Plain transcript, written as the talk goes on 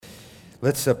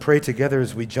Let's pray together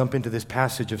as we jump into this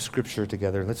passage of Scripture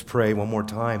together. Let's pray one more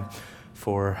time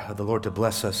for the Lord to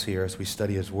bless us here as we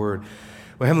study His Word.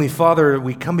 Well, Heavenly Father,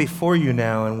 we come before You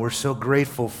now, and we're so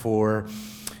grateful for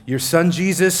Your Son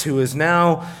Jesus, who is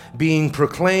now being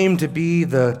proclaimed to be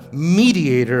the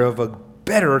mediator of a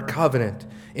better covenant,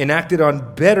 enacted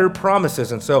on better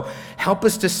promises. And so help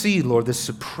us to see, Lord, the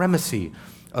supremacy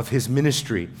of His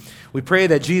ministry. We pray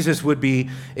that Jesus would be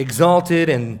exalted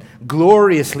and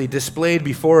gloriously displayed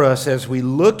before us as we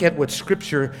look at what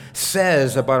Scripture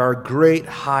says about our great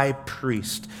high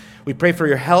priest. We pray for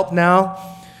Your help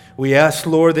now. We ask,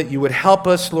 Lord, that You would help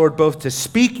us, Lord, both to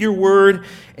speak Your word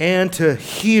and to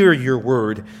hear Your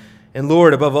word. And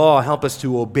Lord, above all, help us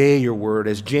to obey Your word.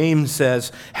 As James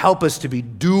says, help us to be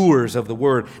doers of the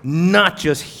word, not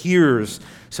just hearers,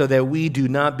 so that we do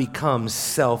not become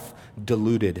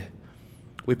self-deluded.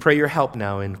 We pray Your help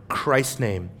now in Christ's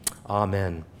name.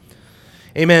 Amen.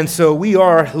 Amen. So we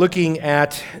are looking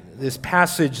at this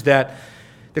passage that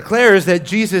declares that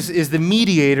Jesus is the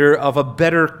mediator of a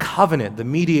better covenant, the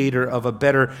mediator of a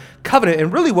better covenant.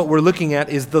 And really what we're looking at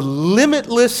is the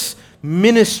limitless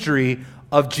ministry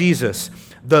of Jesus.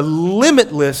 The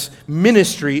limitless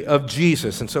ministry of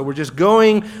Jesus. And so we're just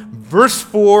going, verse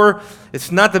 4.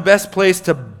 It's not the best place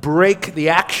to break the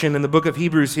action in the book of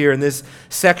Hebrews here in this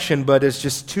section, but it's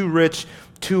just too rich,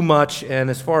 too much. And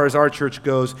as far as our church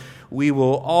goes, we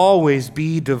will always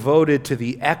be devoted to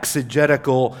the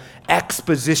exegetical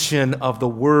exposition of the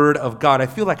Word of God. I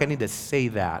feel like I need to say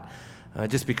that.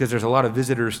 Just because there's a lot of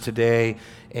visitors today,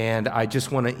 and I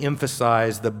just want to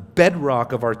emphasize the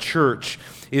bedrock of our church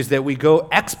is that we go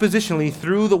expositionally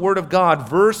through the Word of God,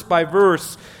 verse by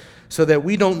verse, so that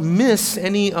we don't miss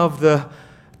any of the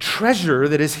treasure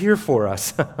that is here for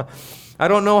us. I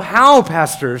don't know how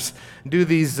pastors do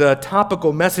these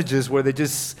topical messages where they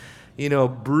just,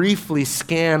 briefly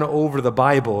scan over the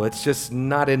Bible. It's just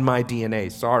not in my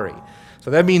DNA, sorry.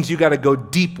 So that means you got to go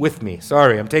deep with me.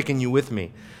 Sorry, I'm taking you with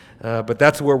me. But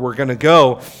that's where we're going to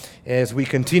go as we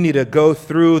continue to go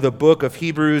through the book of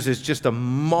Hebrews. It's just a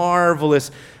marvelous,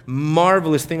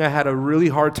 marvelous thing. I had a really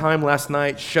hard time last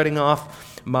night shutting off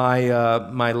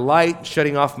my light,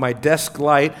 shutting off my desk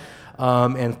light,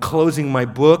 and closing my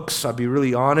books. I'll be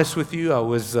really honest with you.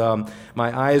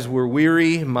 My eyes were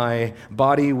weary, my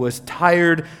body was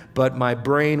tired, but my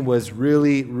brain was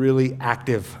really, really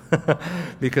active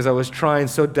because I was trying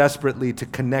so desperately to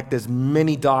connect as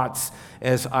many dots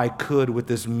as I could with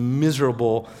this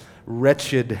miserable,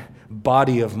 wretched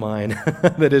body of mine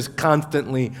that is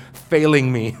constantly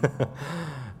failing me.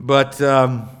 But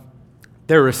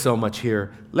there is so much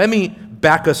here. Let me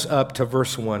back us up to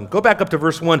verse 1. Go back up to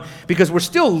verse 1 because we're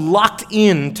still locked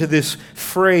into this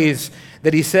phrase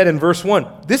that he said in verse 1.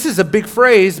 This is a big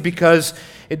phrase because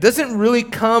it doesn't really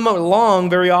come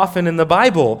along very often in the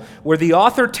Bible where the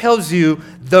author tells you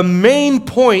the main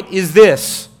point is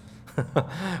this,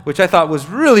 which I thought was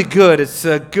really good. It's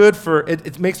good for,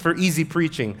 it makes for easy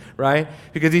preaching, right?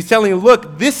 Because he's telling you,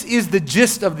 look, this is the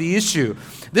gist of the issue.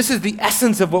 This is the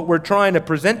essence of what we're trying to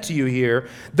present to you here.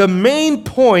 The main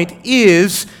point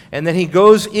is, and then he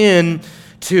goes in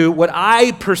to what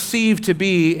I perceive to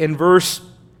be in verse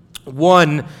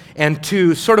 1 and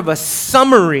 2, sort of a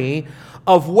summary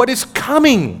of what is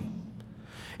coming.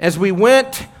 As we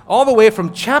went all the way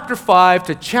from chapter 5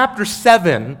 to chapter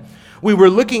 7, we were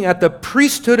looking at the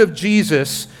priesthood of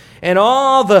Jesus and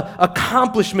all the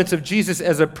accomplishments of Jesus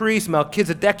as a priest,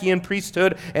 Melchizedekian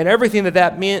priesthood, and everything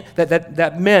that meant.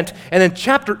 And then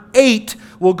chapter 8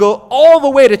 will go all the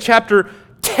way to chapter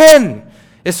 10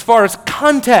 as far as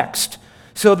context.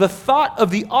 So the thought of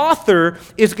the author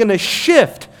is going to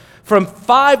shift from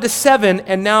 5 to 7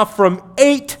 and now from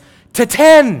 8 to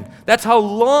 10. That's how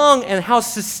long and how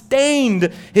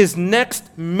sustained his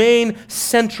next main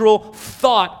central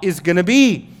thought is going to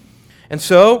be. And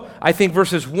so I think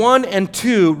verses 1 and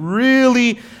 2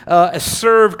 really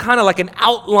serve kind of like an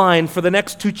outline for the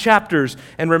next 2 chapters.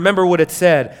 And remember what it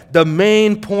said. The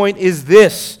main point is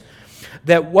this,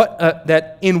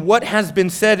 that in what has been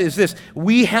said is this: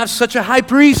 we have such a high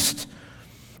priest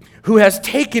who has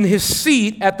taken his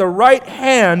seat at the right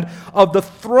hand of the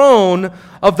throne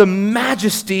of the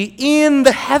majesty in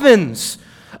the heavens,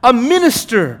 a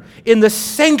minister in the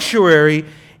sanctuary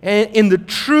and in the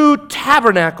true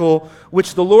tabernacle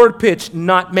which the Lord pitched,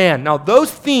 not man. Now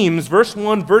those themes, verse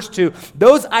 1, verse 2,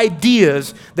 those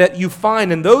ideas that you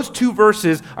find in those 2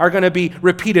 verses are going to be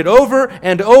repeated over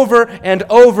and over and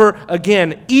over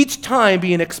again, each time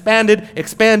being expanded.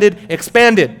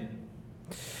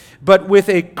 But with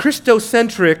a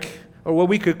Christocentric, or what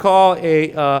we could call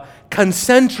a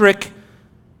concentric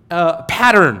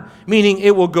pattern, meaning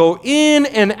it will go in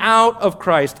and out of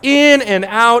Christ, in and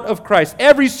out of Christ.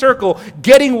 Every circle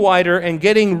getting wider and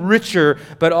getting richer,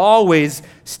 but always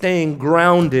staying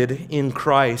grounded in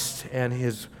Christ and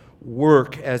his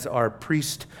work as our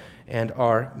priest and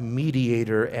our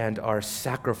mediator and our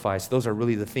sacrifice. Those are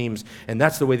really the themes, and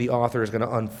that's the way the author is going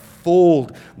to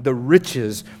unfold the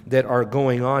riches that are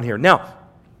going on here. Now,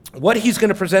 what he's going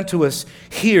to present to us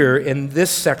here in this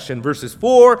section, verses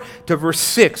 4 to verse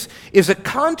 6, is a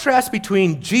contrast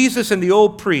between Jesus and the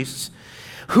old priests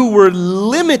who were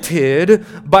limited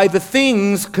by the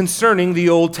things concerning the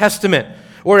Old Testament,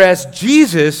 whereas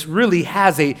Jesus really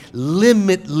has a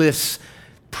limitless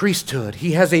priesthood.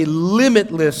 He has a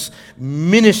limitless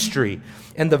ministry.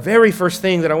 And the very first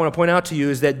thing that I want to point out to you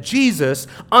is that Jesus,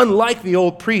 unlike the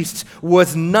old priests,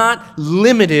 was not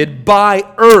limited by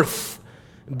earth.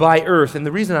 And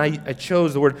the reason I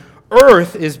chose the word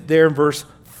earth is there in verse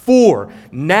 4.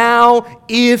 Now,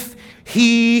 if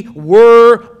he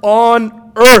were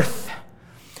on earth.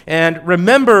 And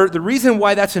remember, the reason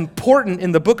why that's important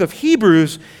in the book of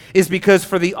Hebrews is because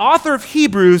for the author of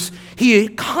Hebrews, he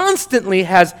constantly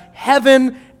has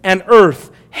heaven and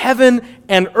earth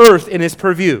in his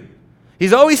purview.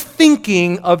 He's always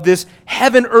thinking of this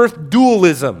heaven-earth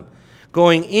dualism,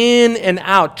 going in and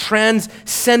out,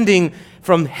 transcending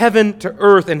from heaven to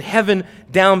earth and heaven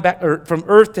down back, or from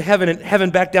earth to heaven and heaven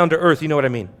back down to earth. You know what I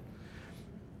mean?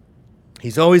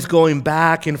 He's always going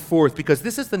back and forth because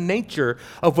this is the nature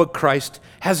of what Christ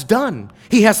has done.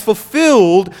 He has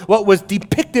fulfilled what was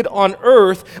depicted on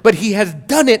earth, but he has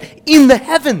done it in the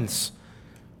heavens,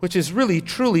 which is really,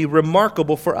 truly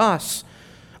remarkable for us.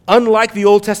 Unlike the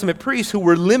Old Testament priests who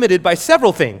were limited by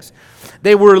several things.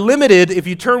 They were limited, if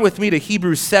you turn with me to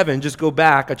Hebrews 7, just go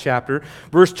back a chapter,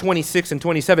 verse 26 and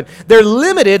 27. They're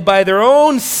limited by their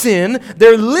own sin.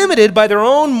 They're limited by their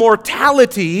own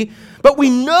mortality. But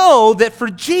we know that for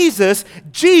Jesus,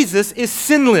 Jesus is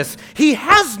sinless. He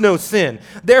has no sin.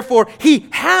 Therefore, he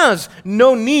has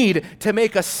no need to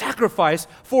make a sacrifice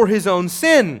for his own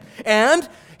sin. And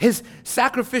his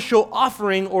sacrificial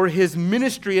offering or his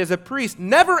ministry as a priest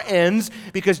never ends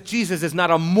because Jesus is not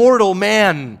a mortal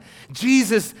man.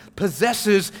 Jesus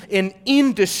possesses an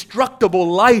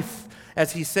indestructible life,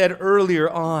 as he said earlier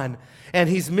on. And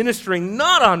he's ministering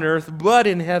not on earth, but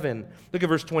in heaven. Look at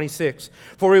verse 26.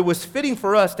 For it was fitting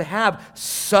for us to have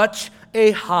such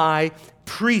a high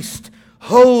priest,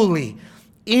 holy,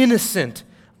 innocent,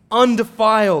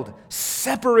 undefiled,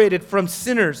 separated from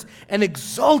sinners, and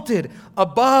exalted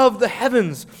above the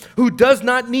heavens, who does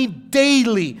not need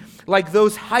daily, like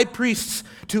those high priests,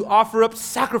 to offer up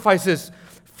sacrifices,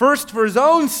 first for his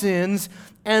own sins,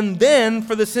 and then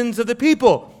for the sins of the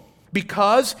people,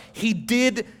 because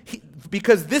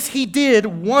this he did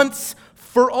once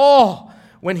for all,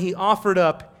 when he offered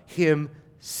up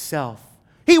himself.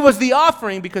 He was the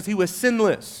offering because he was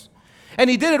sinless. And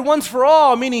he did it once for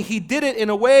all, meaning he did it in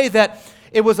a way that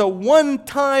it was a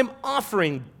one-time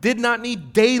offering, did not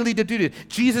need daily to do it.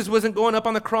 Jesus wasn't going up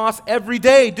on the cross every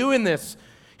day doing this.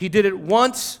 He did it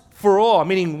once for all,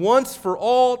 meaning once for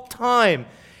all time.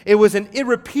 It was an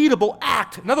irrepeatable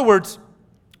act. In other words,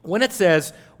 when it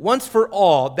says once for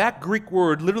all, that Greek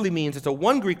word literally means it's a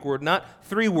one Greek word, not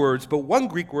three words, but one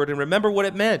Greek word. And remember what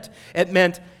it meant. It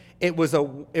meant it was a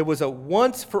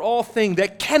once for all thing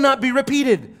that cannot be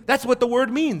repeated. That's what the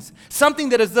word means. Something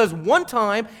that is does one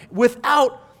time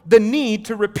without the need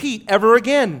to repeat ever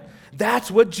again. That's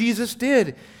what Jesus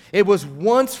did. It was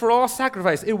once for all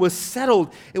sacrifice. It was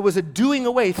settled. It was a doing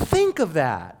away. Think of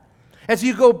that. As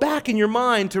you go back in your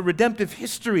mind to redemptive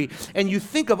history and you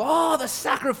think of all the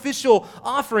sacrificial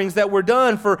offerings that were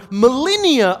done for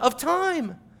millennia of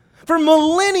time. For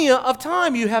millennia of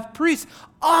time, you have priests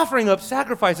offering up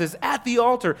sacrifices at the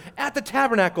altar, at the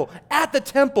tabernacle, at the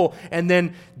temple, and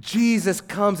then Jesus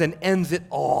comes and ends it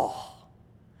all.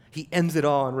 He ends it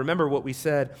all. And remember what we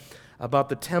said about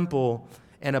the temple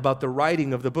and about the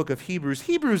writing of the book of Hebrews.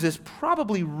 Hebrews is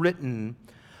probably written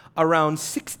around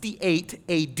 68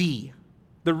 AD.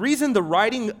 The reason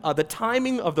the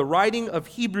timing of the writing of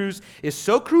Hebrews is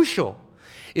so crucial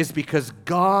is because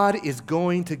God is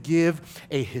going to give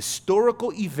a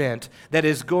historical event that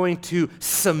is going to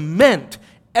cement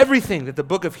everything that the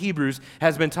book of Hebrews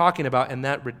has been talking about, and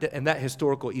that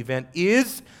historical event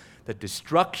is the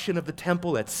destruction of the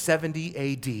temple at 70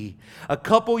 AD. A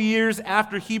couple years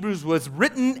after Hebrews was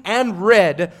written and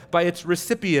read by its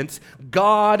recipients,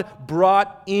 God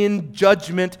brought in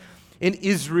judgment in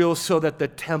Israel so that the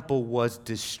temple was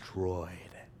destroyed.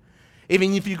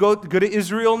 Even if you go to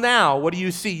Israel now, what do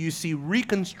you see? You see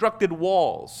reconstructed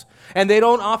walls. And they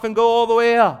don't often go all the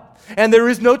way up. And there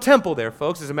is no temple there,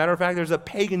 folks. As a matter of fact, there's a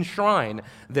pagan shrine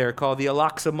there called the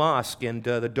Al-Aqsa Mosque and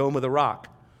the Dome of the Rock.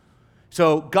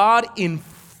 So God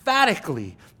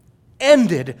emphatically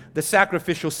ended the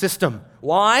sacrificial system.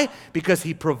 Why? Because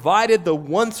he provided the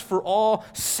once-for-all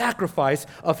sacrifice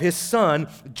of his Son,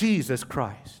 Jesus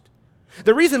Christ.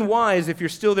 The reason why is, if you're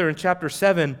still there in chapter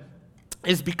 7,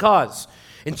 is because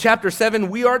in chapter 7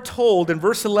 we are told in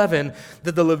verse 11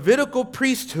 that the Levitical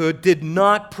priesthood did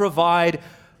not provide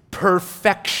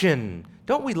perfection.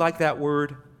 Don't we like that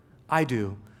word? I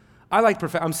do.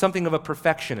 I'm something of a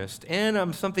perfectionist, and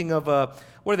I'm something of a,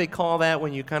 what do they call that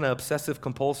when you kind of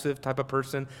obsessive-compulsive type of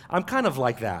person? I'm kind of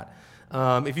like that.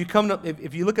 If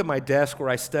you look at my desk where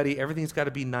I study, everything's got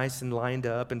to be nice and lined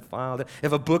up and filed.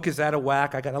 If a book is out of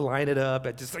whack, I got to line it up.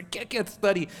 I can't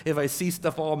study. If I see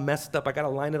stuff all messed up, I got to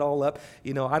line it all up.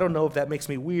 I don't know if that makes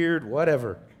me weird,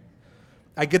 whatever.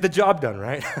 I get the job done,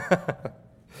 right?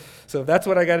 So if that's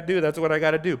what I got to do, that's what I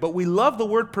got to do. But we love the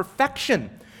word perfection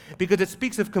because it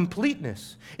speaks of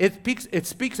completeness. It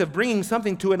speaks of bringing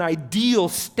something to an ideal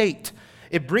state.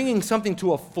 It bringing something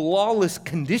to a flawless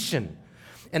condition.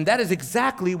 And that is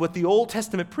exactly what the Old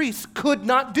Testament priests could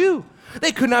not do.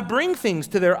 They could not bring things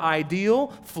to their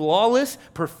ideal, flawless,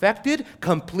 perfected,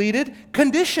 completed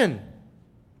condition.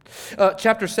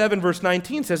 Chapter 7, verse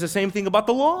 19 says the same thing about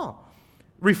the law,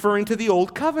 referring to the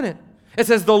Old Covenant. It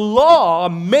says the law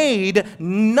made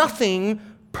nothing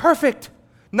perfect.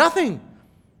 Nothing.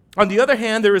 On the other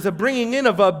hand, there is a bringing in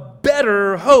of a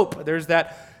better hope. There's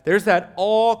that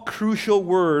all-crucial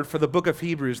word for the book of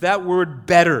Hebrews, that word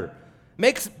better.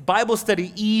 Makes Bible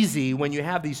study easy when you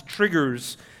have these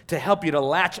triggers to help you to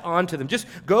latch onto them. Just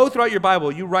go throughout your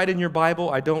Bible. You write in your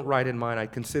Bible. I don't write in mine. I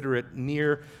consider it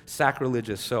near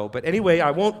sacrilegious. But anyway,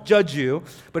 I won't judge you.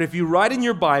 But if you write in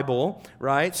your Bible,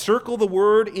 right, circle the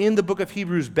word in the book of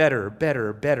Hebrews, better,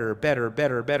 better, better, better,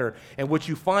 better, better. And what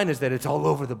you find is that it's all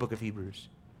over the book of Hebrews.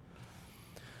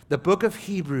 The book of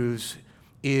Hebrews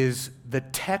is the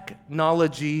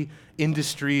technology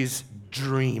industry's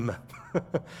dream.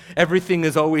 Everything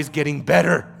is always getting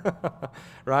better,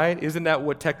 right? Isn't that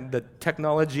what the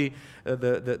technology,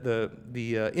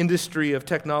 the industry of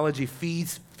technology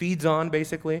feeds on,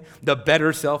 basically? The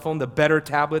better cell phone, the better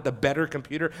tablet, the better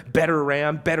computer, better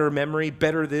RAM, better memory,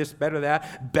 better this, better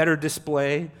that, better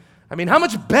display. I mean, how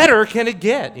much better can it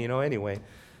get? Anyway.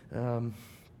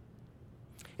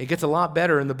 It gets a lot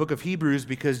better in the book of Hebrews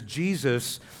because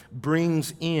Jesus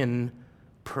brings in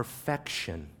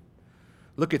perfection.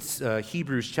 Look at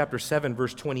Hebrews chapter 7,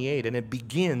 verse 28, and it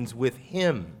begins with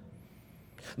him.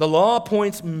 The law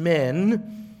appoints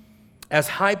men as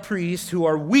high priests who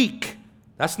are weak.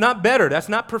 That's not better. That's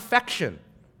not perfection,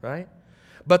 right?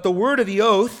 But the word of the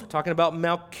oath, talking about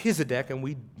Melchizedek, and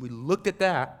we looked at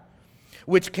that,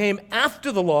 which came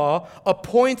after the law,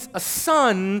 appoints a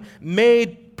son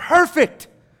made perfect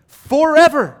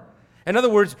forever. In other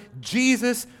words,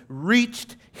 Jesus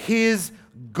reached his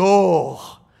goal.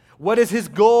 What is his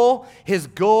goal? His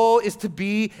goal is to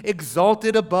be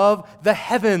exalted above the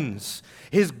heavens.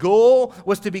 His goal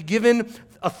was to be given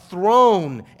a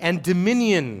throne and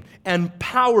dominion and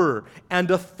power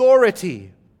and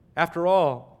authority. After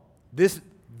all, this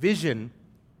vision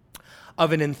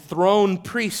of an enthroned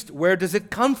priest, where does it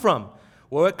come from?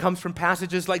 Well, it comes from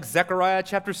passages like Zechariah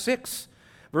chapter 6,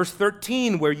 verse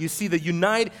 13, where you see the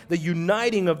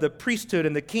uniting of the priesthood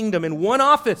and the kingdom in one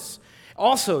office.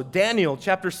 Also, Daniel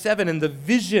chapter 7 and the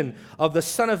vision of the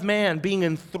Son of Man being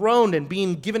enthroned and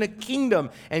being given a kingdom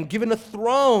and given a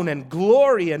throne and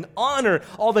glory and honor.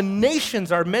 All the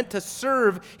nations are meant to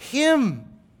serve him.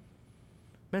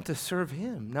 Meant to serve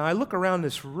him. Now, I look around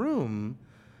this room,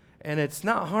 and it's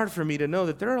not hard for me to know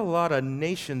that there are a lot of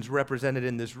nations represented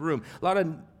in this room. A lot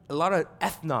of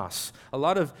ethnos, a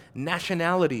lot of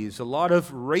nationalities, a lot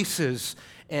of races,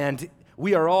 and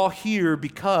we are all here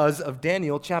because of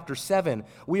Daniel chapter 7.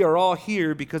 We are all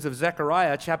here because of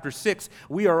Zechariah chapter 6.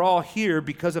 We are all here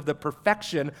because of the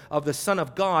perfection of the Son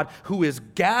of God, who is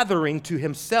gathering to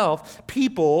himself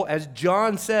people, as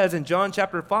John says in John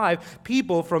chapter 5,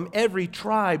 people from every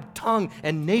tribe, tongue,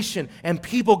 and nation and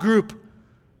people group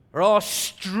are all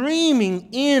streaming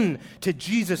in to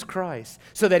Jesus Christ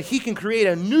so that he can create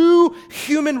a new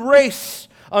human race,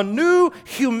 a new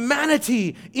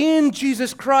humanity in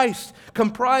Jesus Christ,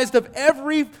 comprised of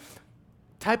every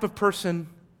type of person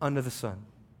under the sun.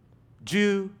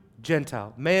 Jew,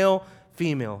 Gentile, male,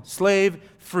 female, slave,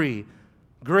 free,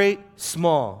 great,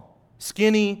 small,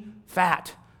 skinny,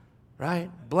 fat,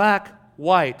 right? Black,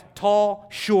 white, tall,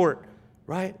 short,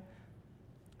 right?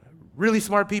 really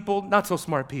smart people, not so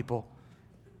smart people,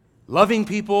 loving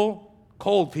people,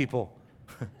 cold people.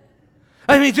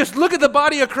 I mean, just look at the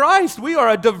body of Christ. We are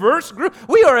a diverse group.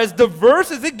 We are as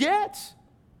diverse as it gets.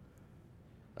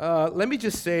 Let me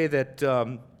just say that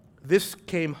this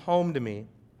came home to me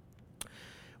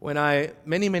when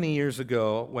many years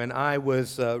ago, when I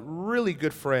was really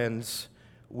good friends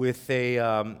with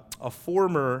a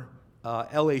former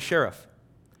LA sheriff.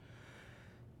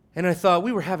 And I thought,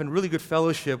 we were having really good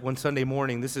fellowship one Sunday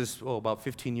morning. This is, about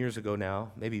 15 years ago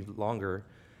now, maybe longer.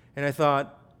 And I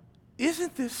thought,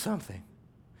 isn't this something?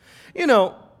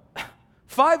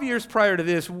 5 years prior to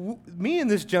this, me and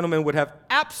this gentleman would have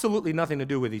absolutely nothing to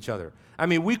do with each other. I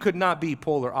mean, we could not be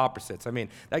polar opposites. I mean,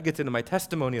 that gets into my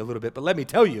testimony a little bit, but let me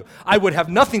tell you, I would have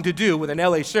nothing to do with an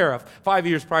LA sheriff 5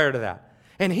 years prior to that.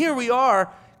 And here we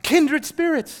are, kindred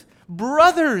spirits,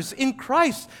 brothers in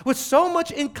Christ, with so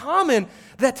much in common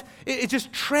that it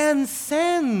just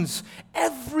transcends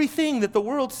everything that the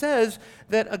world says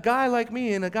that a guy like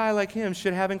me and a guy like him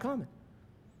should have in common.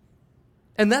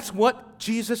 And that's what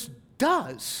Jesus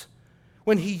does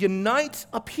when he unites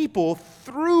a people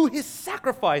through his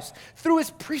sacrifice, through his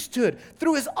priesthood,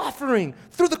 through his offering,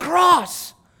 through the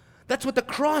cross. That's what the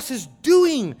cross is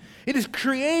doing. It is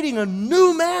creating a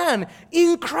new man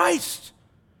in Christ.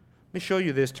 Let me show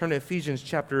you this. Turn to Ephesians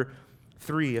chapter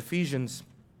 3. Ephesians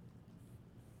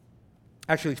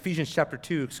chapter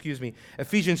 2,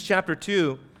 Ephesians chapter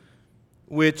 2,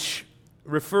 which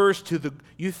refers to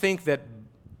you think that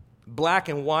black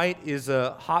and white is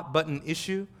a hot button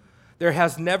issue. There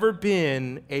has never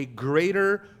been a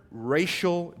greater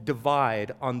racial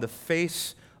divide on the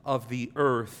face of the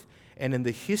earth and in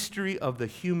the history of the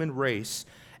human race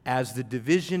as the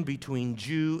division between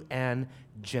Jew and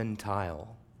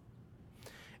Gentile.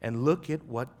 And look at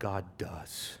what God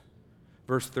does.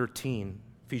 Verse 13,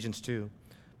 Ephesians 2.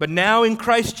 But now in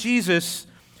Christ Jesus,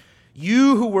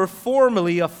 you who were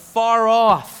formerly afar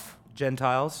off,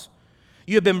 Gentiles,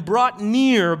 you have been brought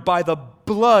near by the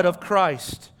blood of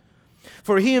Christ.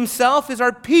 For he himself is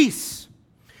our peace,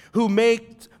 who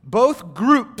made both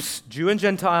groups, Jew and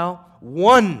Gentile,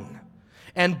 one,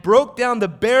 and broke down the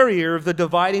barrier of the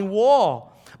dividing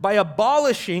wall by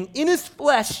abolishing in his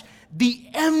flesh the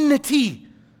enmity,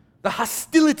 the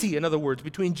hostility, in other words,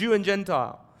 between Jew and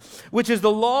Gentile, which is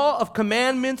the law of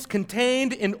commandments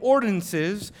contained in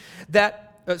ordinances,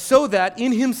 so that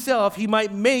in himself he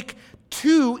might make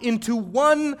two into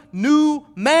one new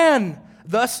man,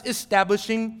 thus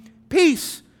establishing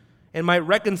peace, and might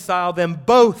reconcile them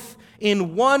both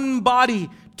in one body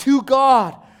to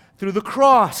God through the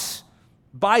cross,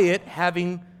 by it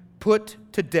having put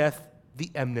to death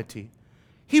the enmity.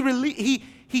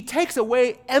 He takes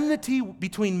away enmity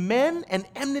between men and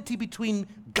enmity between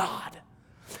God.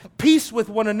 Peace with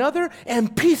one another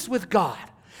and peace with God.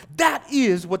 That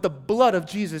is what the blood of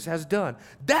Jesus has done.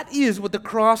 That is what the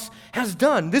cross has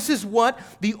done. This is what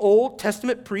the Old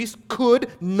Testament priests could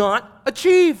not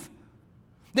achieve.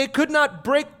 They could not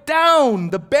break down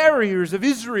the barriers of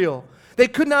Israel. They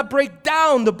could not break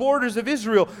down the borders of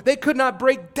Israel. They could not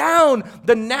break down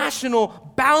the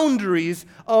national boundaries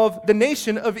of the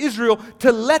nation of Israel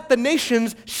to let the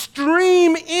nations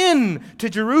stream in to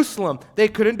Jerusalem. They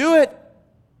couldn't do it.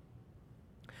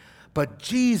 But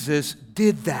Jesus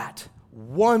did that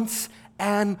once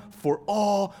and for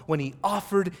all when he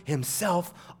offered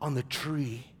himself on the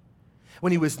tree.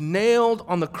 When he was nailed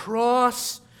on the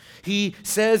cross, he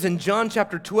says in John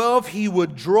chapter 12, he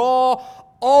would draw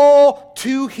all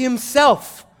to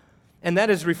himself. And that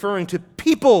is referring to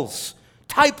peoples,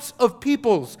 types of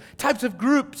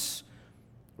groups.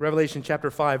 Revelation chapter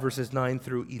 5, verses 9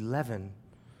 through 11.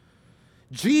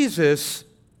 Jesus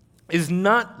is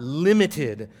not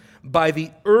limited by the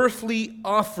earthly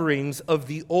offerings of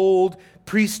the old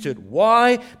priesthood.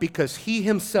 Why? Because he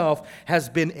himself has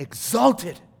been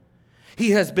exalted.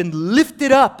 He has been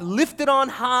lifted up, lifted on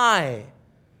high.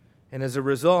 And as a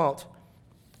result,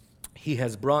 he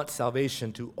has brought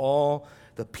salvation to all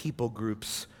the people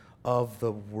groups of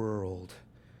the world.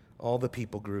 All the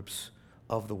people groups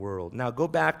of the world. Now go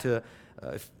back to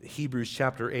Hebrews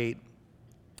chapter 8,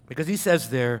 because he says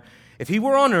there, if he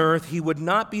were on earth, he would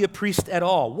not be a priest at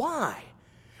all. Why?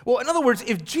 Well, in other words,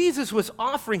 if Jesus was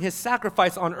offering his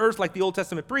sacrifice on earth like the Old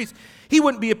Testament priests, he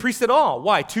wouldn't be a priest at all.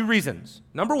 Why? 2 reasons.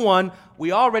 Number 1,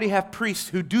 we already have priests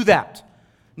who do that.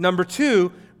 Number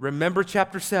 2, remember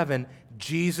chapter 7,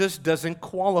 Jesus doesn't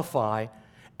qualify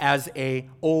as an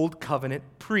old covenant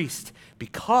priest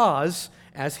because,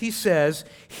 as he says,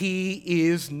 he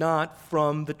is not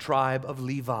from the tribe of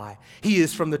Levi. He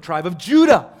is from the tribe of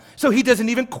Judah. So he doesn't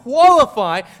even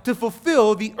qualify to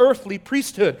fulfill the earthly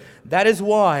priesthood. That is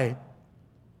why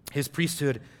His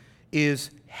priesthood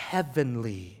is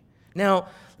heavenly. Now,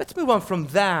 let's move on from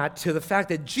that to the fact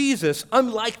that Jesus,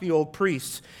 unlike the old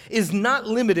priests, is not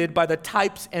limited by the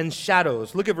types and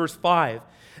shadows. Look at verse 5.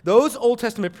 Those Old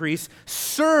Testament priests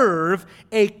serve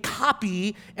a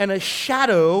copy and a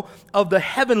shadow of the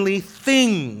heavenly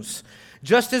things,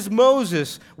 just as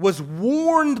Moses was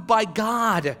warned by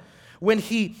God when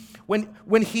he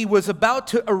was about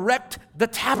to erect the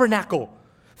tabernacle.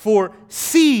 For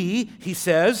see, he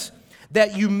says,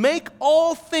 that you make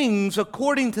all things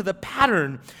according to the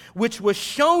pattern which was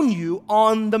shown you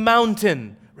on the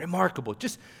mountain. Remarkable,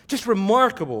 just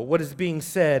remarkable what is being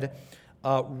said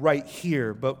right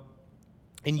here. But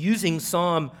in using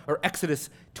Exodus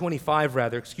 25,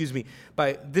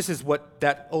 this is what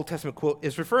that Old Testament quote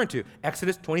is referring to.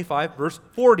 Exodus 25, verse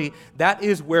 40, that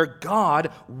is where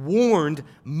God warned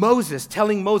Moses,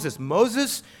 telling Moses,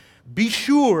 Moses, be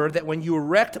sure that when you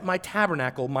erect my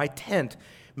tabernacle, my tent,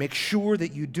 make sure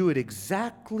that you do it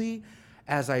exactly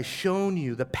as I shown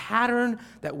you, the pattern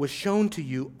that was shown to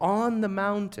you on the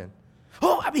mountain.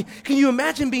 Oh, I mean, can you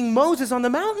imagine being Moses on the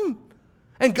mountain?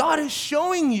 And God is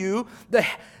showing you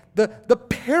the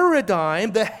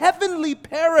paradigm, the heavenly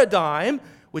paradigm,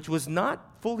 which was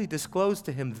not fully disclosed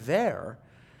to him there,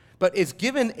 but is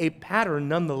given a pattern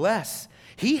nonetheless.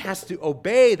 He has to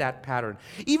obey that pattern,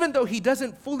 even though he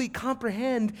doesn't fully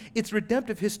comprehend its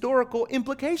redemptive historical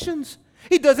implications.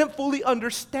 He doesn't fully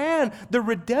understand the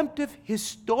redemptive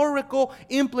historical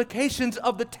implications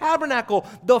of the tabernacle,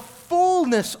 the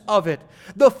fullness of it,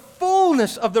 the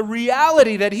fullness of the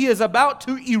reality that he is about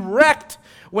to erect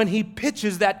when he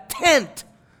pitches that tent.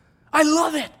 I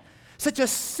love it. Such a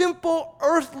simple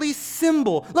earthly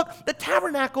symbol. Look, the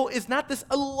tabernacle is not this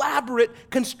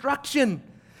elaborate construction.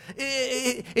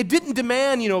 It didn't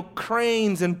demand,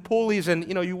 cranes and pulleys, and,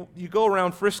 you go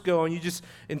around Frisco and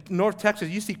in North Texas,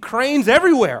 you see cranes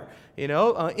everywhere,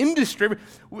 industry.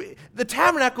 The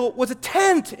tabernacle was a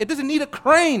tent. It doesn't need a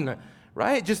crane,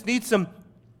 right? It just needs some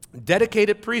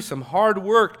dedicated priests, some hard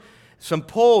work, some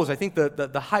poles. I think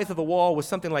the height of the wall was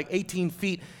something like 18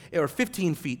 feet or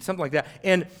 15 feet, something like that.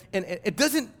 And it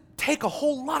doesn't take a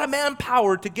whole lot of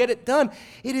manpower to get it done.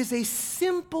 It is a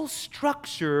simple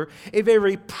structure, a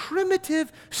very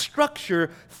primitive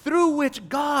structure through which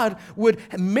God would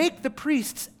make the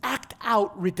priests act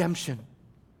out redemption.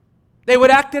 They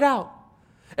would act it out.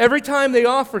 Every time they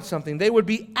offered something, they would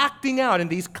be acting out in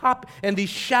these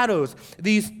shadows,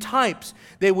 these types.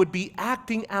 They would be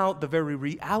acting out the very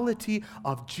reality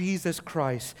of Jesus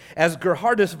Christ. As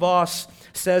Gerhardus Voss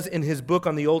says in his book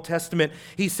on the Old Testament,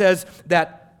 he says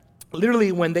that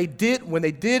literally, when they did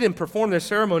and performed their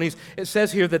ceremonies, it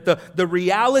says here that the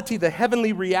reality, the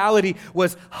heavenly reality,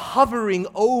 was hovering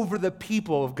over the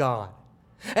people of God.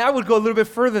 And I would go a little bit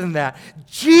further than that.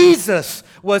 Jesus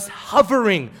was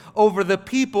hovering over the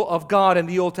people of God in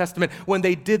the Old Testament when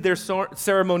they did their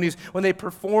ceremonies, when they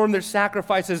performed their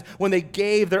sacrifices, when they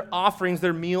gave their offerings,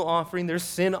 their meal offering, their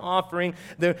sin offering,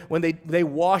 when they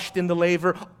washed in the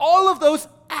laver. All of those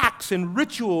acts and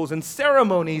rituals and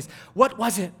ceremonies, what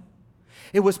was it?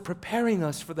 It was preparing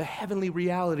us for the heavenly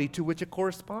reality to which it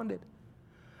corresponded.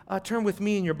 Turn with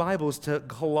me in your Bibles to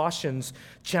Colossians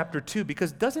chapter 2,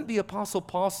 because doesn't the Apostle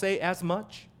Paul say as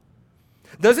much?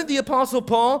 Doesn't the Apostle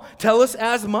Paul tell us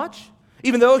as much?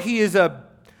 Even though he is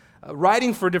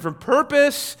writing for a different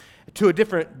purpose, to a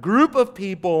different group of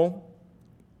people,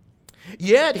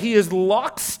 yet he is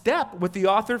lockstep with the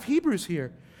author of Hebrews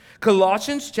here.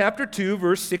 Colossians chapter 2,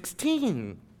 verse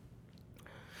 16.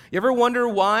 You ever wonder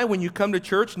why when you come to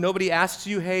church, nobody asks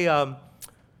you, hey,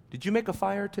 did you make a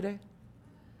fire today?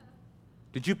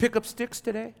 Did you pick up sticks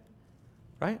today?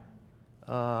 Right?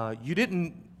 You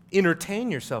didn't entertain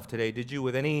yourself today, did you,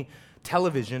 with any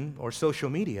television or social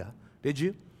media? Did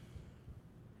you?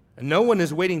 And no one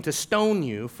is waiting to stone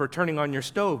you for turning on your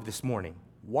stove this morning.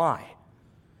 Why?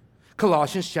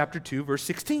 Colossians chapter 2, verse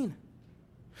 16.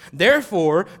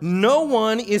 Therefore, no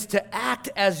one is to act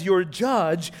as your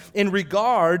judge in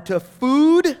regard to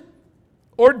food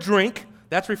or drink.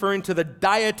 That's referring to the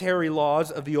dietary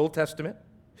laws of the Old Testament.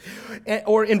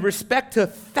 Or in respect to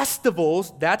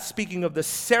festivals, that's speaking of the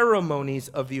ceremonies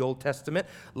of the Old Testament,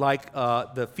 like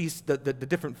the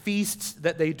different feasts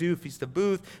that they do, Feast of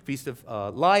Booths, Feast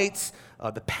of Lights,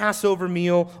 the Passover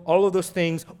meal, all of those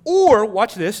things. Or,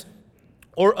 watch this,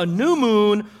 or a new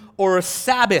moon or a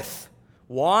Sabbath.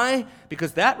 Why?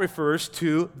 Because that refers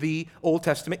to the Old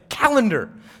Testament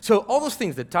calendar. So all those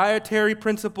things, the dietary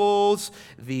principles,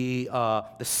 the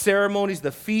ceremonies,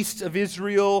 the feasts of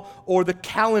Israel, or the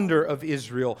calendar of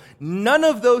Israel, none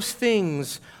of those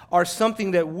things are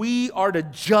something that we are to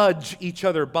judge each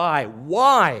other by.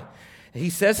 Why? He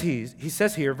says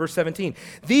here, verse 17,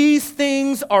 these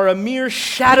things are a mere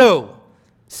shadow.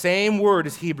 Same word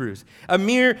as Hebrews. A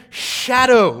mere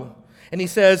shadow. And he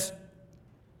says,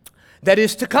 that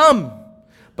is to come.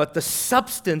 But the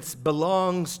substance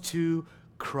belongs to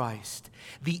Christ.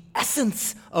 The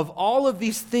essence of all of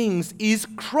these things is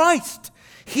Christ.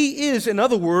 He is, in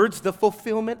other words, the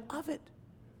fulfillment of it.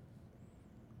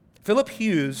 Philip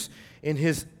Hughes, in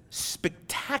his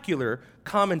spectacular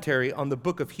commentary on the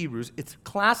book of Hebrews, it's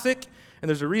classic, and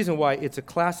there's a reason why it's a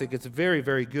classic. It's very,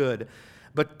 very good.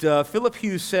 But Philip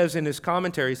Hughes says in his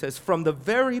commentary, he says, from the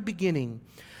very beginning,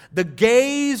 the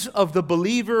gaze of the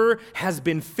believer has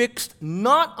been fixed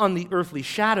not on the earthly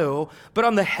shadow, but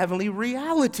on the heavenly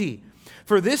reality.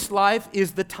 For this life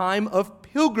is the time of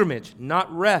pilgrimage, not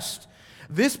rest.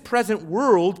 This present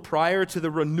world, prior to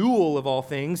the renewal of all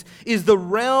things, is the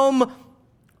realm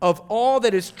of all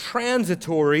that is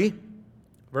transitory,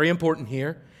 very important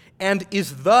here, and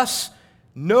is thus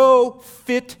no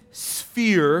fit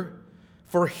sphere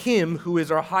for him who is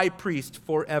our high priest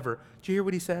forever. Do you hear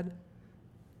what he said?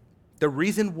 The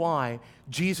reason why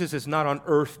Jesus is not on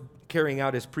earth carrying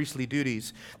out his priestly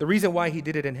duties, the reason why he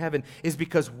did it in heaven is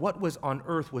because what was on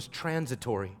earth was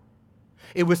transitory.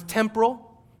 It was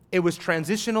temporal, it was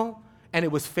transitional, and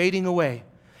it was fading away.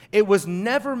 It was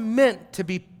never meant to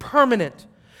be permanent.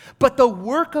 But the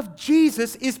work of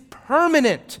Jesus is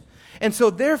permanent. And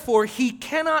so therefore, he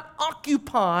cannot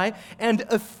occupy and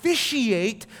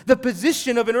officiate the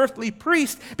position of an earthly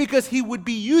priest because he would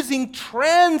be using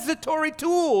transitory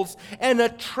tools and a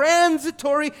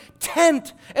transitory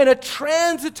tent and a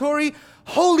transitory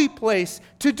holy place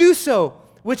to do so,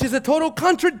 which is a total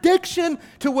contradiction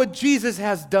to what Jesus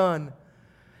has done.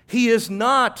 He is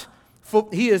not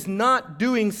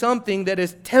doing something that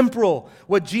is temporal.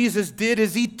 What Jesus did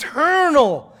is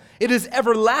eternal. It is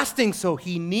everlasting, so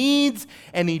he needs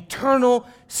an eternal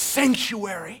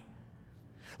sanctuary.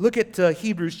 Look at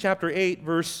Hebrews chapter 8,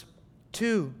 verse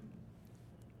 2.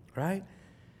 Right?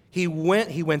 He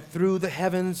went through the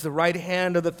heavens, the right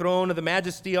hand of the throne of the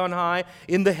majesty on high,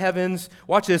 in the heavens.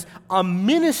 Watch this. A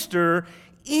minister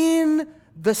in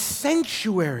the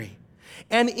sanctuary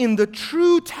and in the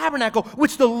true tabernacle,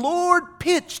 which the Lord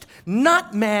pitched,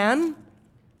 not man.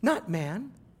 Not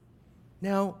man.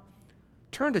 Now,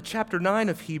 turn to chapter 9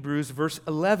 of Hebrews, verse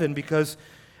 11, because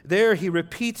there he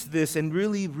repeats this and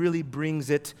really, really brings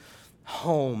it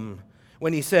home.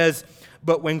 When he says,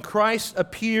 but when Christ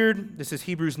appeared, this is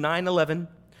Hebrews 9:11,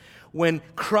 when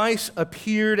Christ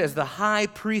appeared as the high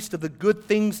priest of the good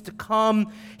things to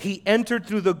come, he entered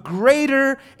through the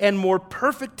greater and more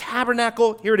perfect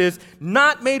tabernacle, here it is,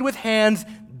 not made with hands,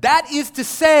 that is to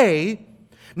say,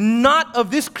 not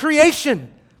of this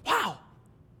creation. Wow.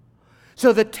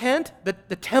 So the tent, the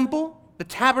temple, the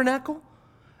tabernacle,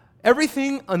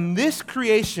 everything on this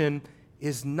creation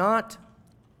is not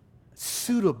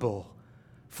suitable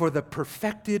for the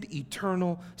perfected,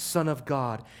 eternal Son of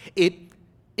God.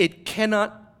 It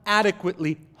cannot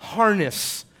adequately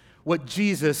harness what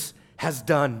Jesus has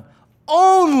done.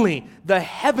 Only the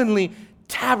heavenly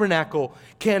tabernacle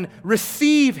can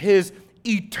receive his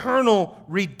eternal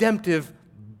redemptive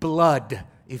blood,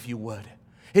 if you would.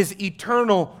 His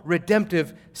eternal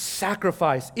redemptive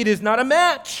sacrifice. It is not a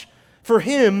match for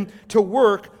him to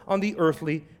work on the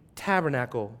earthly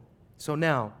tabernacle. So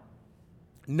now,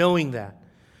 knowing that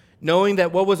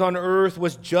what was on earth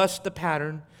was just the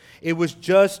pattern, it was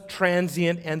just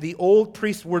transient, and the old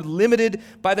priests were limited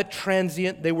by the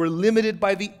transient, they were limited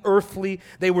by the earthly,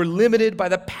 they were limited by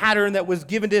the pattern that was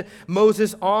given to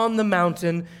Moses on the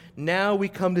mountain. Now we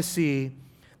come to see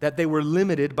that they were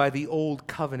limited by the old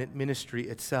covenant ministry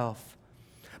itself.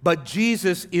 But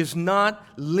Jesus is not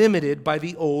limited by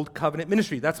the old covenant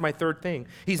ministry. That's my third thing.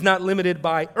 He's not limited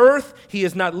by earth, he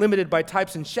is not limited by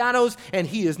types and shadows, and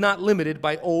he is not limited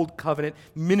by old covenant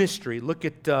ministry. Look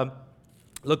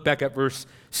back at verse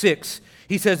 6.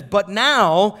 He says, but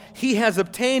now he has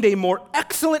obtained a more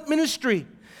excellent ministry,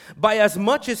 by as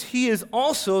much as he is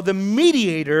also the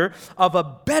mediator of a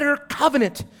better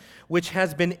covenant, which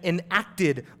has been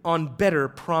enacted on better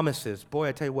promises. Boy,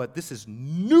 I tell you what, this is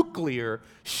nuclear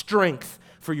strength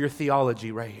for your theology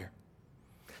right here.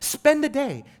 Spend a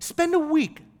day, spend a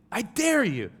week. I dare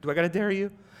you. Do I got to dare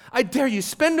you? I dare you.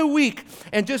 Spend a week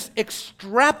and just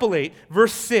extrapolate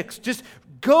verse 6. Just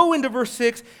go into verse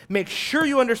 6. Make sure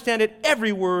you understand it,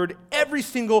 every word,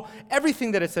 everything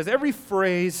that it says, every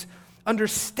phrase.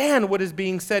 Understand what is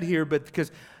being said here, but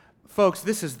because folks,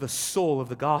 this is the soul of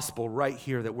the gospel right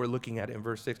here that we're looking at in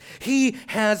verse 6. He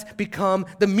has become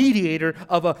the mediator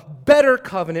of a better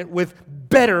covenant with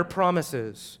better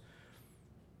promises.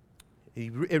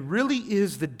 It really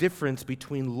is the difference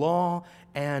between law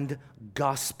and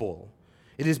gospel.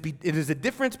 It is the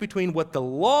difference between what the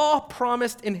law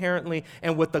promised inherently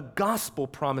and what the gospel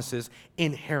promises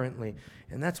inherently.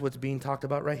 And that's what's being talked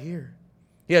about right here.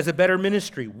 He has a better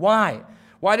ministry. Why?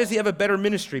 Why does he have a better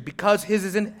ministry? Because his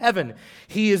is in heaven.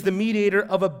 He is the mediator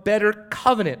of a better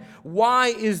covenant. Why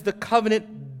is the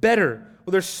covenant better?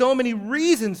 Well, there's so many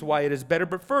reasons why it is better,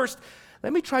 but first,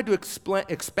 let me try to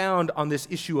expound on this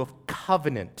issue of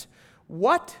covenant.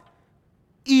 What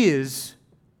is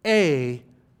a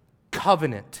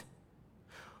covenant?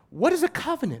 What is a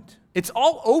covenant? It's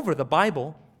all over the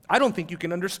Bible. I don't think you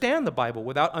can understand the Bible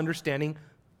without understanding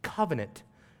covenant.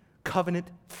 Covenant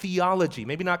theology.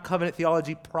 Maybe not covenant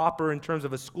theology proper in terms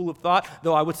of a school of thought,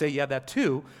 though I would say, yeah, that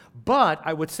too. But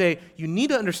I would say you need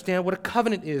to understand what a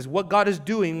covenant is, what God is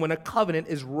doing when a covenant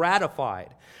is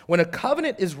ratified. When a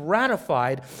covenant is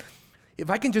ratified, if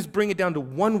I can just bring it down to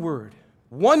one word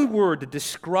that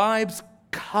describes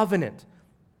covenant.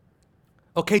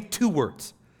 Okay, two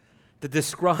words that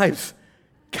describes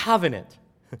covenant.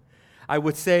 I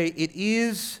would say it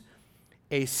is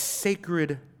a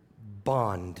sacred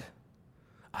bond.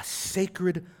 A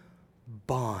sacred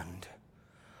bond.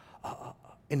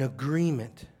 An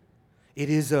agreement. It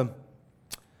is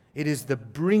the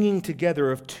bringing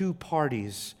together of two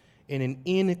parties in an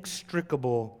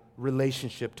inextricable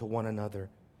relationship to one another.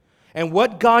 And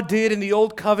what God did in the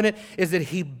Old Covenant is that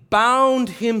he bound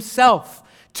himself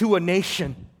to a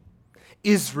nation,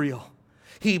 Israel.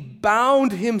 He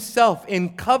bound himself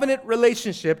in covenant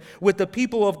relationship with the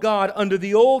people of God under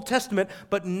the Old Testament,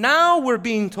 but now we're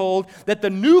being told that the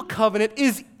new covenant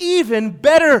is even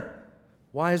better.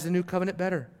 Why is the new covenant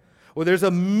better? Well, there's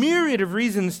a myriad of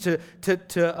reasons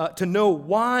to know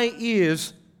why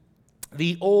is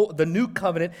the new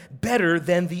covenant better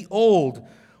than the old.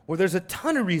 Well, there's a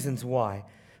ton of reasons why.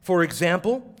 For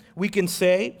example, we can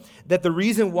say that the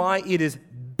reason why it is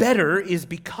better is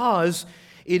because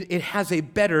it has a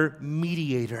better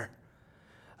mediator.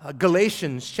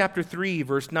 Galatians chapter 3,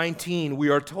 verse 19, we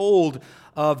are told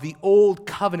of the old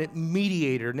covenant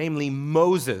mediator, namely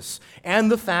Moses,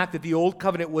 and the fact that the old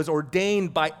covenant was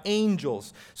ordained by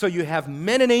angels. So you have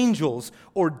men and angels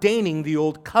ordaining the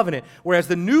old covenant, whereas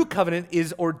the new covenant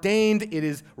is ordained, it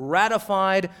is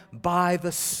ratified by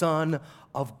the Son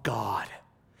of God.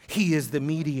 He is the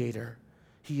mediator.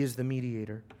 He is the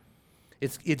mediator.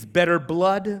 It's better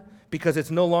blood because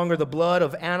it's no longer the blood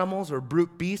of animals or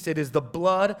brute beasts. It is the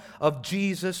blood of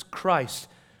Jesus Christ.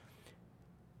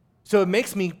 So it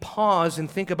makes me pause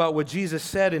and think about what Jesus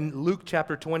said in Luke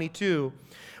chapter 22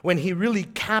 when he really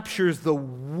captures the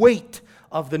weight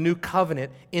of the new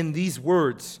covenant in these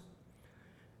words.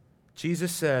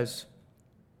 Jesus says,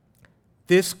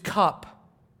 "This cup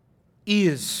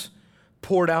is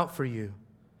poured out for you.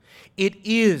 It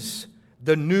is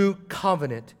the new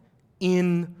covenant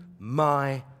in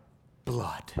my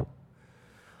blood."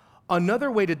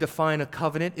 Another way to define a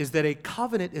covenant is that a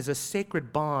covenant is a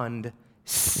sacred bond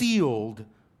sealed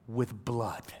with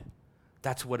blood.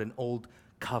 That's what an old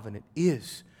covenant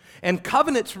is. And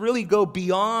covenants really go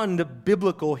beyond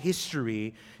biblical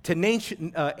history to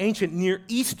ancient Near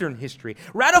Eastern history.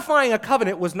 Ratifying a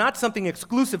covenant was not something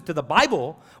exclusive to the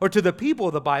Bible or to the people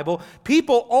of the Bible.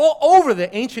 People all over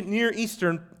the ancient Near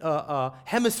Eastern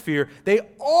hemisphere,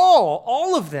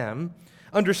 all of them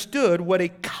understood what a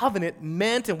covenant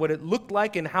meant and what it looked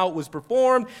like and how it was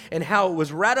performed and how it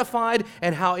was ratified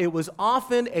and how it was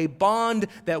often a bond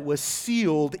that was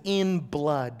sealed in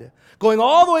blood. Going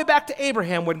all the way back to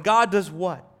Abraham when God does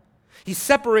what? He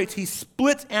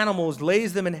splits animals,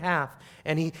 lays them in half,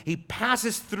 and he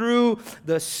passes through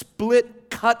the split,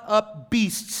 cut up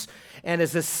beasts, and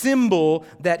as a symbol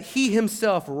that he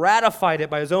himself ratified it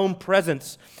by his own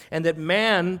presence, and that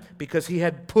man, because he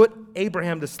had put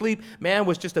Abraham to sleep, man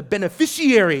was just a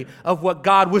beneficiary of what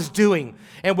God was doing.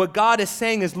 And what God is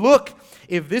saying is, look,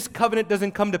 if this covenant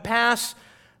doesn't come to pass,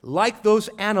 like those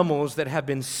animals that have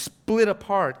been split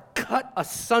apart, cut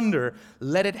asunder,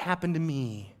 let it happen to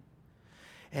me.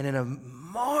 And in a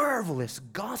marvelous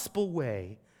gospel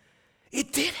way,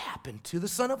 it did happen to the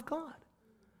Son of God.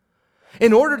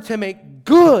 In order to make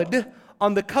good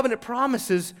on the covenant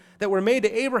promises that were made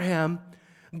to Abraham,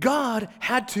 God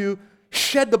had to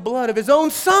shed the blood of his own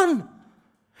son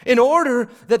in order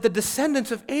that the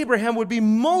descendants of Abraham would be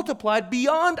multiplied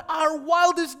beyond our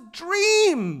wildest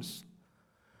dreams.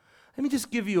 Let me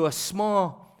just give you a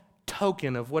small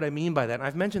token of what I mean by that. And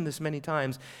I've mentioned this many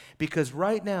times because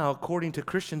right now, according to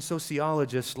Christian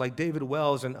sociologists like David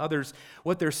Wells and others,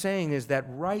 what they're saying is that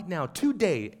right now,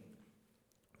 today,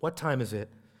 what time is it?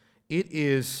 It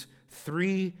is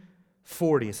 3:15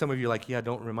 3:40. Some of you are like, yeah,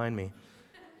 don't remind me.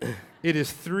 It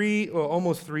is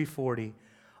almost 3:40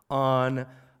 on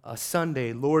a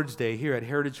Sunday, Lord's Day, here at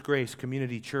Heritage Grace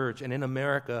Community Church. And in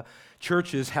America,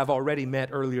 churches have already met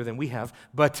earlier than we have,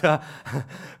 but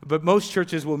most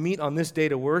churches will meet on this day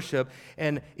to worship.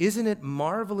 And isn't it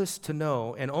marvelous to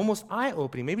know, and almost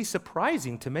eye-opening, maybe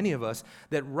surprising to many of us,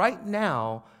 that right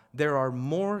now there are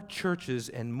more churches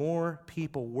and more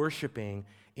people worshiping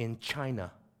in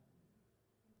China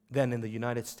than in the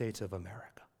United States of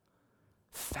America.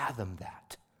 Fathom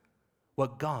that,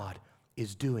 what God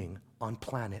is doing on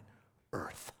planet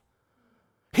Earth.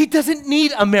 He doesn't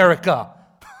need America.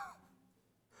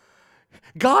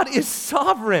 God is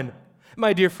sovereign,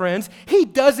 my dear friends. He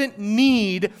doesn't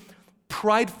need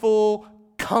prideful,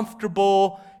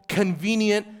 comfortable,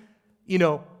 convenient,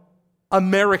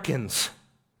 Americans.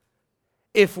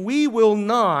 If we will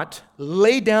not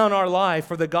lay down our life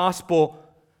for the gospel,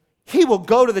 He will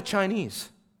go to the Chinese.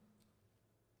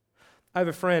 I have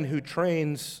a friend who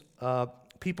trains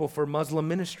people for Muslim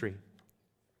ministry.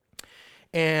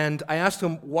 And I asked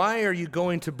him, why are you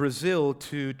going to Brazil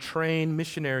to train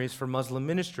missionaries for Muslim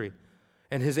ministry?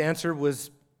 And his answer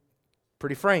was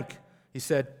pretty frank. He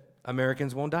said,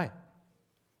 Americans won't die.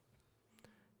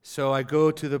 So I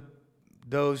go to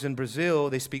those in Brazil.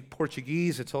 They speak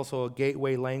Portuguese. It's also a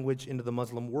gateway language into the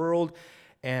Muslim world.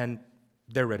 And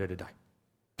they're ready to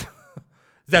die.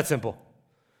 That simple.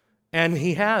 And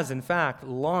he has, in fact,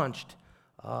 launched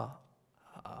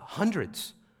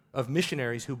hundreds of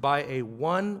missionaries who buy a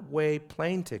one-way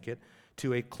plane ticket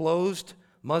to a closed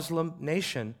Muslim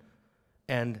nation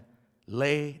and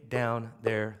lay down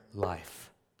their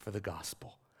life for the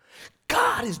gospel.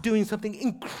 God is doing something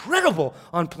incredible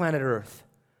on planet Earth.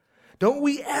 Don't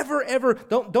we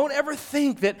don't ever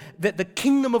think that the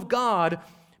kingdom of God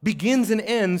begins and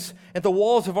ends at the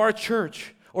walls of our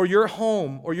church or your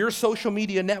home or your social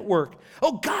media network.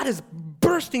 Oh, God is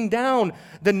bursting down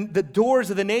the doors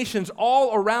of the nations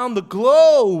all around the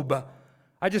globe.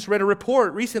 I just read a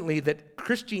report recently that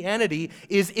Christianity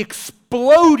is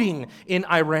exploding in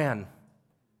Iran.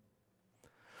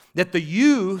 That the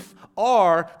youth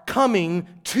are coming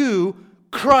to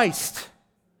Christ.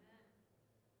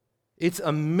 It's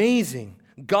amazing.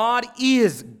 God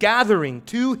is gathering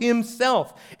to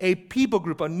Himself a people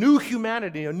group, a new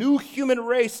humanity, a new human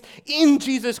race in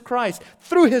Jesus Christ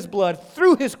through His blood,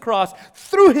 through His cross,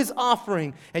 through His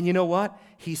offering. And you know what?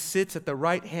 He sits at the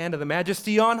right hand of the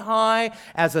Majesty on high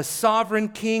as a sovereign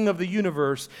King of the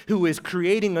universe who is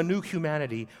creating a new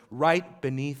humanity right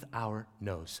beneath our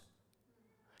nose.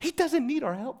 He doesn't need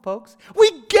our help, folks.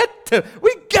 We get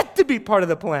to be part of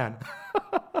the plan.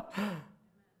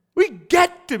 We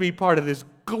get to be part of this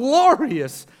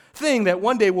glorious thing that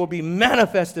one day will be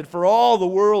manifested for all the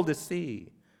world to see.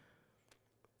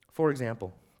 For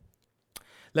example,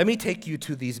 let me take you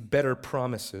to these better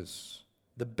promises.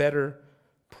 The better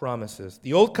promises.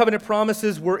 The Old Covenant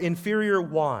promises were inferior.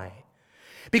 Why?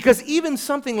 Because even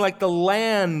something like the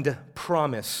land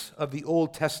promise of the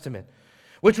Old Testament,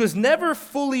 which was never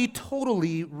fully,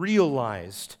 totally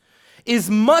realized, is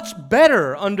much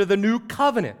better under the New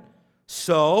Covenant.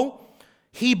 So,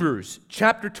 Hebrews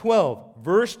chapter 12,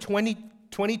 verse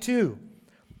 22.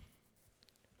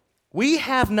 We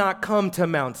have not come to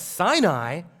Mount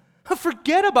Sinai.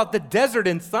 Forget about the desert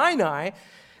in Sinai.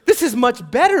 This is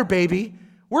much better, baby.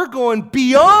 We're going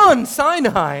beyond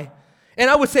Sinai. And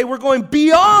I would say we're going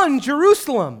beyond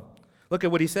Jerusalem. Look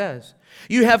at what he says.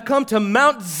 You have come to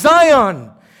Mount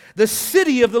Zion, the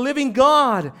city of the living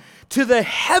God, to the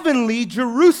heavenly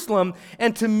Jerusalem,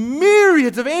 and to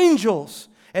myriads of angels.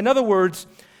 In other words,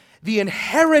 the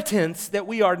inheritance that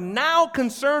we are now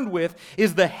concerned with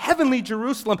is the heavenly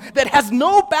Jerusalem that has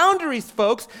no boundaries,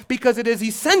 folks, because it is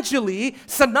essentially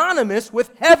synonymous with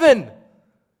heaven.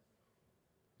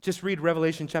 Just read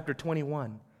Revelation chapter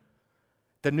 21.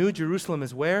 The new Jerusalem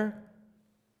is where?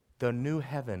 The new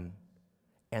heaven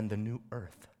and the new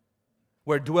earth,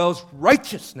 where dwells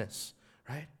righteousness,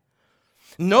 right?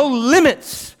 No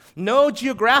limits, no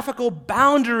geographical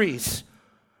boundaries,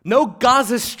 no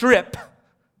Gaza Strip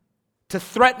to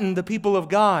threaten the people of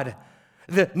God.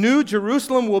 The new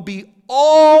Jerusalem will be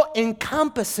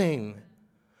all-encompassing.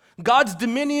 God's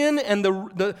dominion and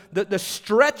the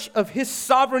stretch of His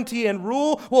sovereignty and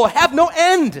rule will have no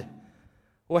end,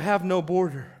 will have no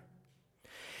border.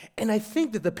 And I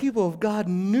think that the people of God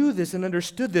knew this and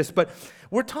understood this, but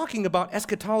we're talking about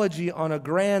eschatology on a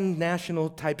grand national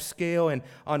type scale and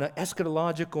on an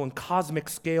eschatological and cosmic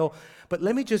scale. But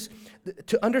let me just,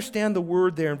 to understand the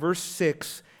word there in verse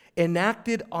 6,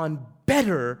 enacted on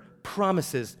better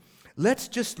promises. Let's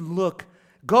just look.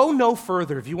 Go no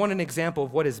further. If you want an example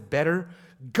of what is better,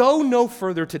 go no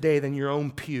further today than your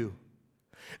own pew.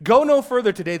 Go no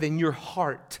further today than your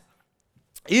heart.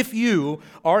 If you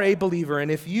are a believer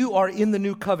and if you are in the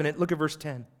new covenant, look at verse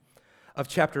 10 of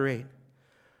chapter 8.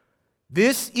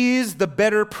 This is the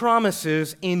better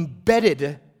promises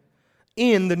embedded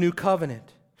in the new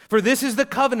covenant. For this is the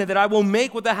covenant that I will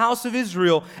make with the house of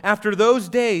Israel after those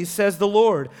days, says the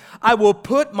Lord. I will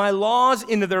put my laws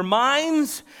into their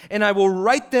minds, and I will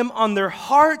write them on their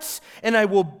hearts, and I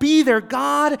will be their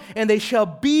God, and they shall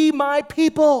be my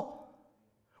people.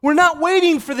 We're not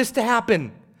waiting for this to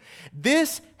happen.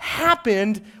 This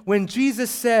happened when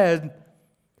Jesus said,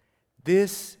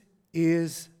 this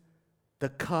is the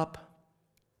cup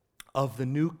of the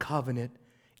new covenant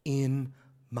in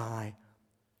my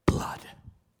blood.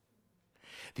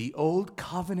 The old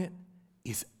covenant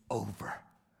is over.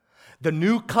 The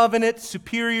new covenant,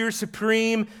 superior,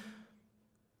 supreme,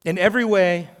 in every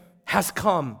way, has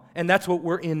come. And that's what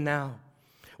we're in now.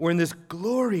 We're in this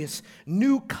glorious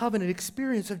new covenant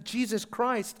experience of Jesus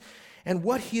Christ and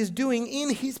what he is doing in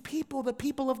his people, the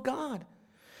people of God.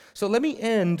 So let me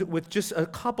end with just a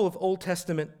couple of Old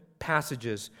Testament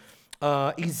passages.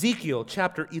 Ezekiel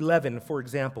chapter 11, for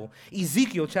example.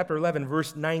 Ezekiel chapter 11,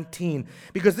 verse 19.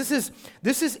 Because this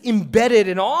is embedded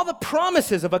in all the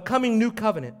promises of a coming new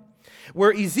covenant.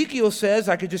 Where Ezekiel says,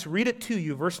 I could just read it to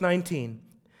you, verse 19.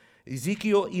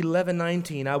 Ezekiel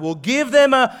 11:19. I will give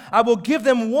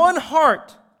them one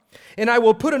heart, and I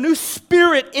will put a new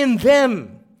spirit in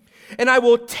them. And I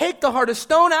will take the heart of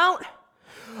stone out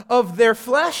of their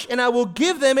flesh, and I will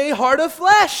give them a heart of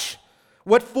flesh.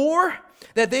 What for?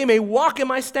 That they may walk in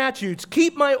my statutes,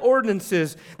 keep my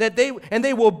ordinances, and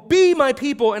they will be my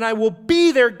people, and I will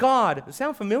be their God. Does that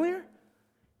sound familiar?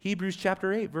 Hebrews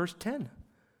chapter 8, verse 10.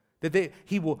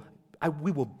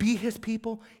 We will be his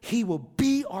people, he will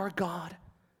be our God.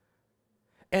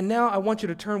 And now I want you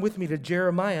to turn with me to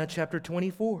Jeremiah chapter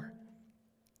 24.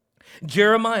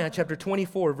 Jeremiah chapter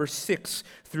 24, verse 6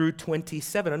 through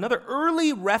 27. Another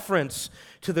early reference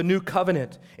to the new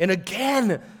covenant. And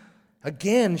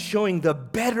again, showing the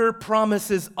better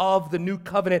promises of the new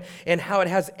covenant and how it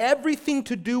has everything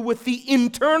to do with the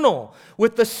internal,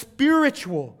 with the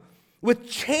spiritual, with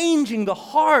changing the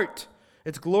heart.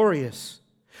 It's glorious.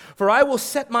 For I will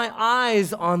set my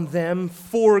eyes on them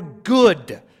for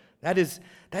good. That is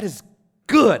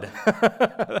good.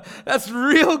 That's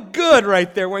real good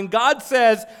right there. When God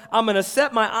says, I'm going to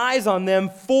set my eyes on them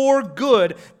for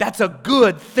good, that's a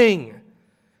good thing.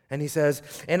 And he says,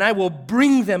 and I will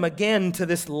bring them again to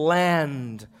this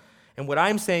land. And what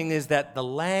I'm saying is that the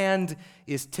land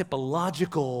is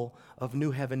typological of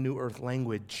new heaven, new earth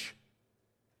language.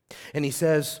 And he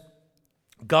says,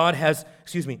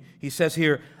 he says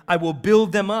here, I will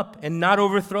build them up and not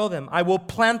overthrow them. I will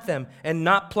plant them and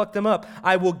not pluck them up.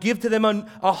 I will give to them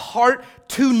a heart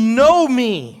to know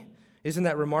me. Isn't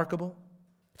that remarkable?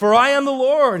 For I am the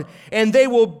Lord, and they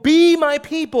will be my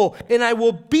people, and I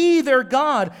will be their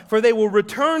God, for they will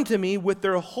return to me with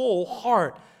their whole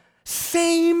heart.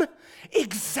 Same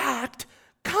exact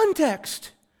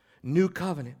context. New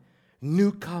covenant,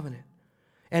 new covenant.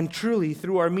 And truly,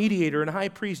 through our mediator and high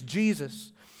priest,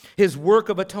 Jesus, his work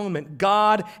of atonement,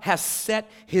 God has set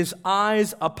his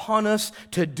eyes upon us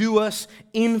to do us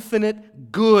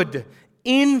infinite good.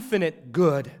 Infinite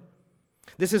good.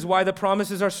 This is why the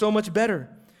promises are so much better.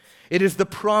 It is the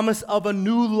promise of a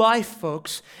new life,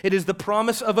 folks. It is the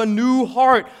promise of a new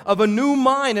heart, of a new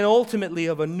mind, and ultimately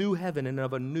of a new heaven and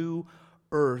of a new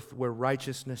earth where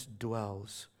righteousness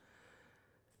dwells.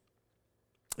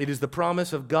 It is the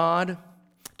promise of God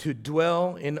to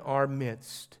dwell in our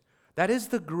midst. That is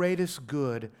the greatest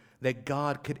good that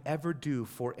God could ever do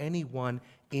for anyone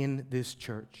in this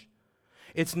church.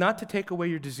 It's not to take away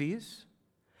your disease.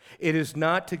 It is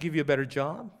not to give you a better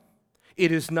job.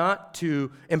 It is not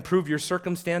to improve your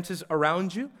circumstances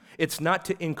around you. It's not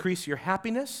to increase your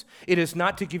happiness. It is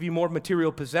not to give you more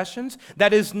material possessions.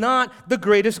 That is not the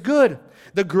greatest good.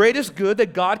 The greatest good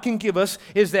that God can give us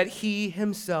is that he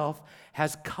himself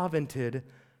has covenanted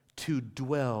to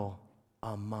dwell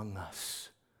among us.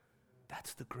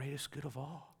 That's the greatest good of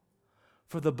all.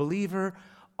 For the believer,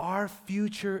 our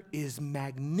future is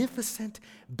magnificent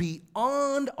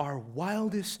beyond our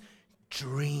wildest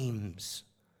dreams.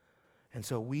 And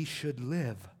so we should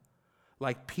live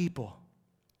like people,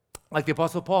 like the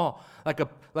Apostle Paul, like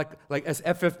as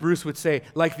F.F. Bruce would say,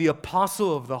 like the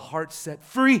apostle of the heart set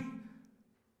free,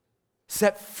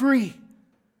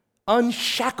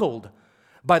 unshackled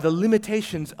by the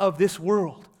limitations of this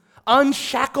world,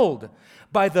 unshackled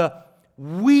by the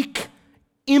weak,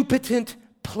 impotent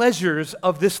pleasures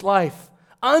of this life,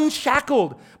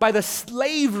 unshackled by the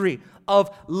slavery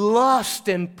of lust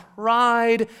and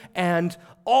pride and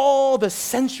all the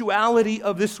sensuality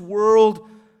of this world,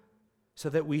 so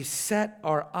that we set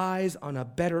our eyes on a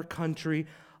better country,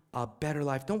 a better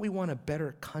life. Don't we want a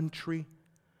better country?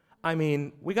 I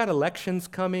mean, we got elections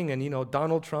coming, and,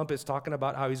 Donald Trump is talking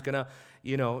about how he's going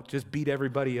to, just beat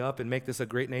everybody up and make this a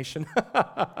great nation.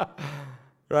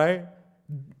 Right?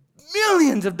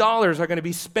 Millions of dollars are going to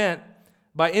be spent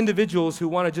by individuals who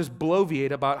want to just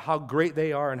bloviate about how great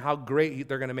they are and how great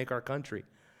they're going to make our country.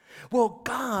 Well,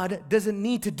 God doesn't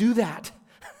need to do that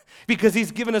because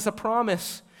he's given us a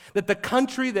promise that the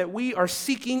country that we are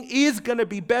seeking is going to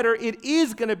be better, it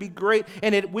is going to be great,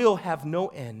 and it will have no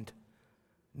end.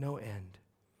 No end.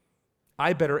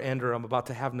 I better end, or I'm about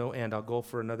to have no end. I'll go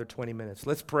for another 20 minutes.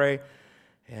 Let's pray,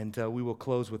 and we will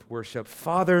close with worship.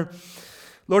 Father,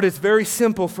 Lord, it's very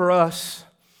simple for us.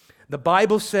 The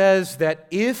Bible says that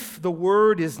if the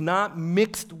word is not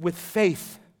mixed with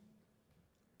faith,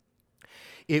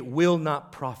 it will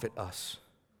not profit us.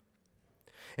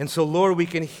 And so, Lord, we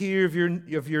can hear of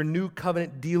your new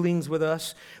covenant dealings with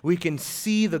us. We can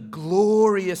see the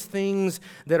glorious things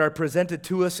that are presented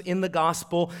to us in the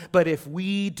gospel. But if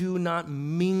we do not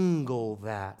mingle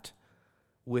that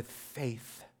with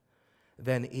faith,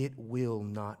 then it will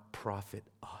not profit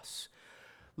us.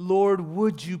 Lord,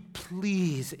 would you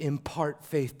please impart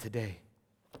faith today?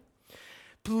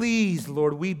 Please,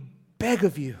 Lord, we beg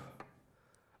of you,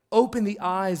 open the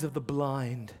eyes of the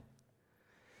blind.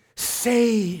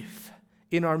 Save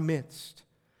in our midst.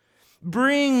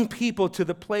 Bring people to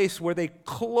the place where they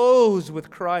close with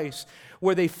Christ,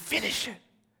 where they finish it,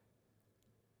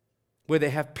 where they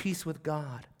have peace with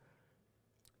God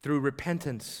through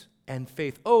repentance and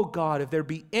faith. Oh God, if there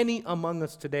be any among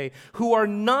us today who are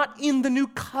not in the new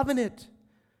covenant,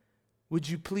 would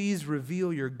you please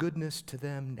reveal your goodness to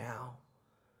them now?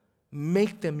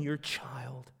 Make them your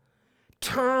child.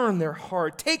 Turn their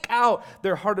heart, take out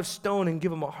their heart of stone and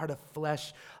give them a heart of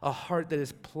flesh, a heart that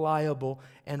is pliable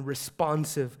and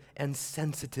responsive and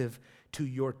sensitive to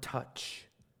your touch.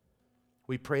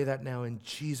 We pray that now in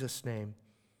Jesus' name.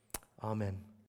 Amen.